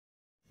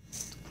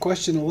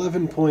Question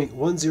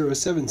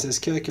 11.107 says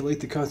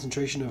calculate the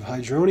concentration of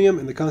hydronium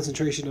and the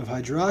concentration of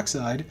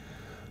hydroxide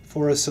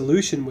for a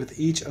solution with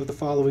each of the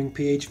following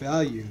pH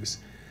values.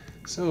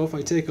 So if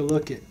I take a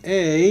look at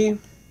A,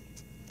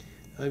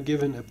 I'm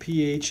given a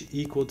pH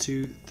equal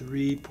to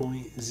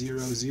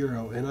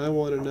 3.00, and I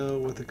want to know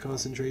what the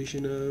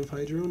concentration of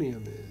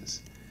hydronium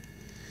is.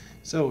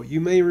 So you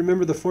may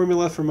remember the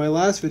formula from my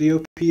last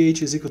video.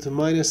 pH is equal to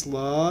minus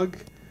log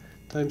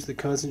times the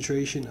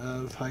concentration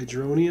of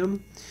hydronium.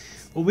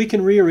 Well, we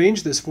can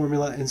rearrange this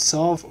formula and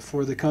solve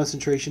for the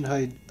concentration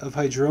of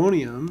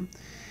hydronium.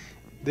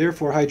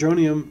 Therefore,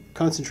 hydronium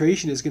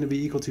concentration is going to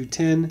be equal to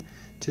 10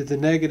 to the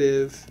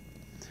negative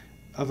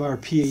of our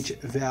pH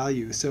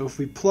value. So if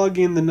we plug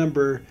in the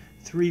number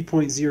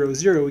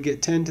 3.00, we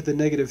get 10 to the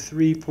negative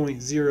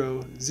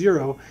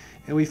 3.00,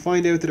 and we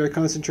find out that our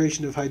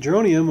concentration of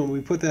hydronium, when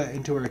we put that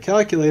into our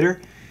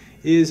calculator,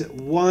 is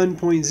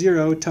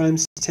 1.0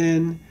 times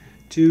 10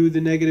 to the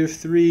negative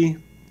 3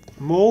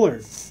 molar.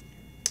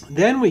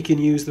 Then we can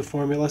use the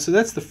formula, so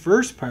that's the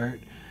first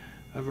part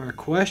of our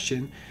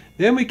question.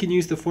 Then we can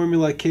use the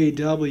formula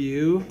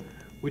Kw,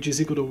 which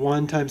is equal to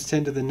 1 times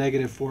 10 to the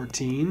negative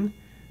 14.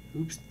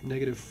 Oops,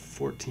 negative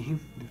 14,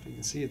 if you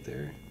can see it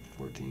there,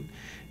 14,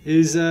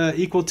 is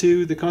equal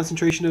to the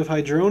concentration of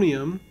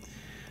hydronium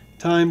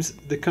times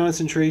the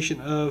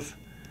concentration of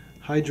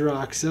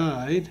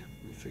hydroxide.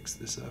 Let me fix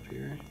this up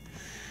here.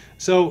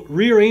 So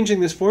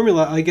rearranging this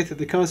formula, I get that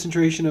the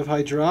concentration of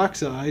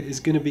hydroxide is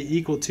going to be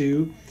equal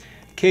to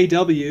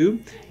Kw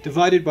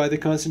divided by the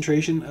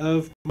concentration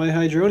of my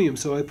hydronium.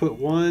 So I put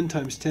 1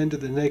 times 10 to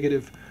the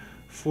negative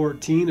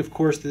 14. Of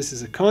course, this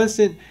is a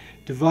constant,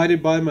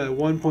 divided by my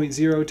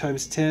 1.0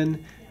 times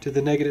 10 to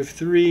the negative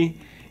 3.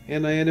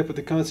 And I end up with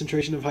the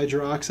concentration of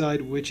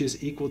hydroxide, which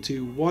is equal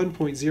to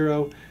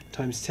 1.0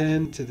 times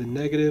 10 to the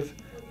negative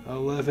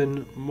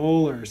 11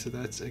 molar. So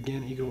that's,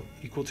 again,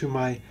 equal to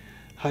my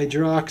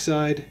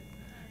hydroxide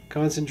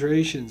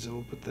concentration. So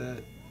we'll put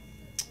that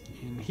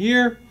in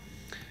here.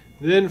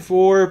 Then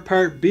for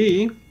part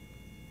B,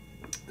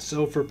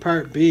 so for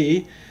part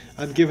B,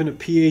 I'm given a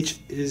pH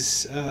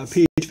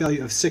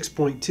value of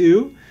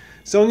 6.2.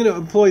 So I'm going to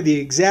employ the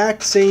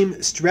exact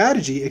same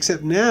strategy,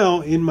 except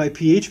now in my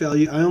pH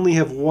value, I only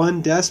have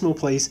one decimal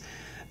place.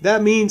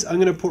 That means I'm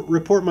going to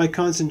report my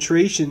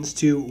concentrations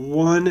to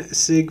 1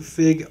 sig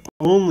fig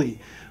only.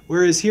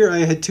 Whereas here I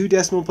had 2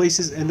 decimal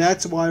places, and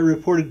that's why I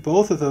reported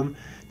both of them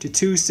to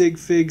 2 sig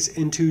figs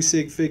and 2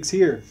 sig figs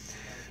here.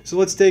 So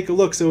let's take a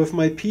look. So if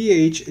my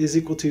pH is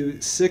equal to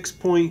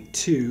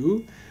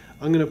 6.2,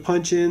 I'm going to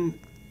punch in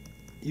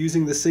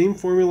using the same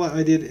formula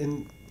I did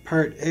in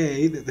part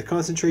A, that the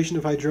concentration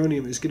of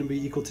hydronium is going to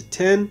be equal to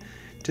 10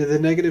 to the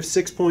negative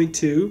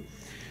 6.2,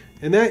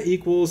 and that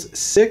equals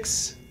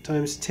 6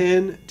 times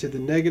 10 to the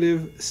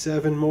negative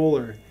 7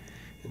 molar.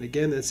 And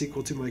again, that's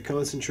equal to my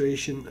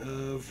concentration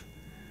of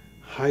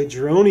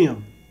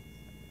hydronium.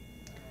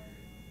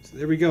 So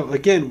there we go.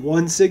 Again,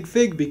 1 sig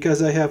fig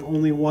because I have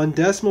only one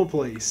decimal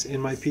place in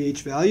my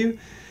pH value.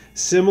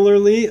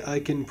 Similarly, I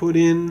can put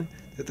in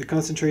that the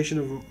concentration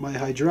of my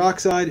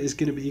hydroxide is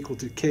going to be equal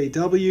to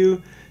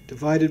Kw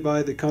divided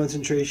by the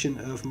concentration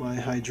of my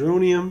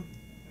hydronium.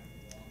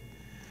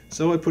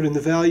 So I put in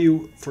the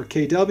value for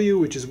Kw,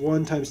 which is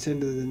 1 times 10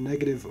 to the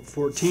negative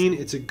 14.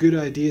 It's a good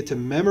idea to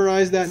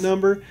memorize that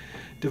number,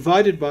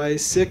 divided by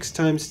 6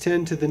 times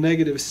 10 to the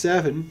negative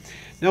 7.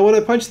 Now when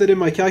I punch that in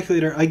my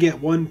calculator, I get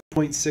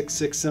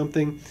 1.66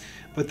 something,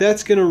 but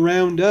that's going to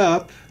round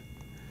up.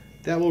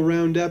 That will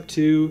round up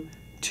to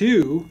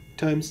 2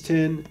 times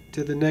 10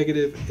 to the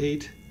negative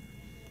 8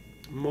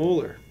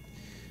 molar.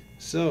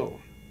 So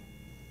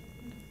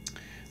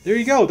there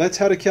you go. That's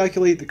how to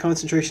calculate the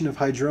concentration of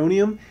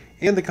hydronium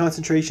and the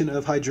concentration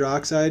of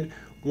hydroxide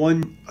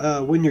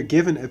when you're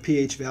given a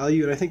pH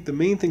value. And I think the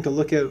main thing to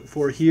look out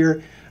for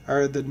here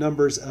are the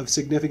numbers of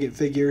significant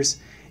figures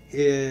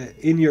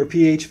in your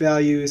pH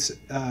values,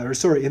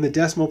 in the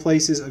decimal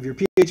places of your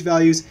pH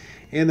values,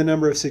 and the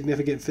number of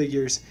significant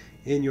figures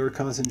in your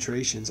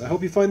concentrations. I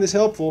hope you find this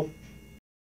helpful.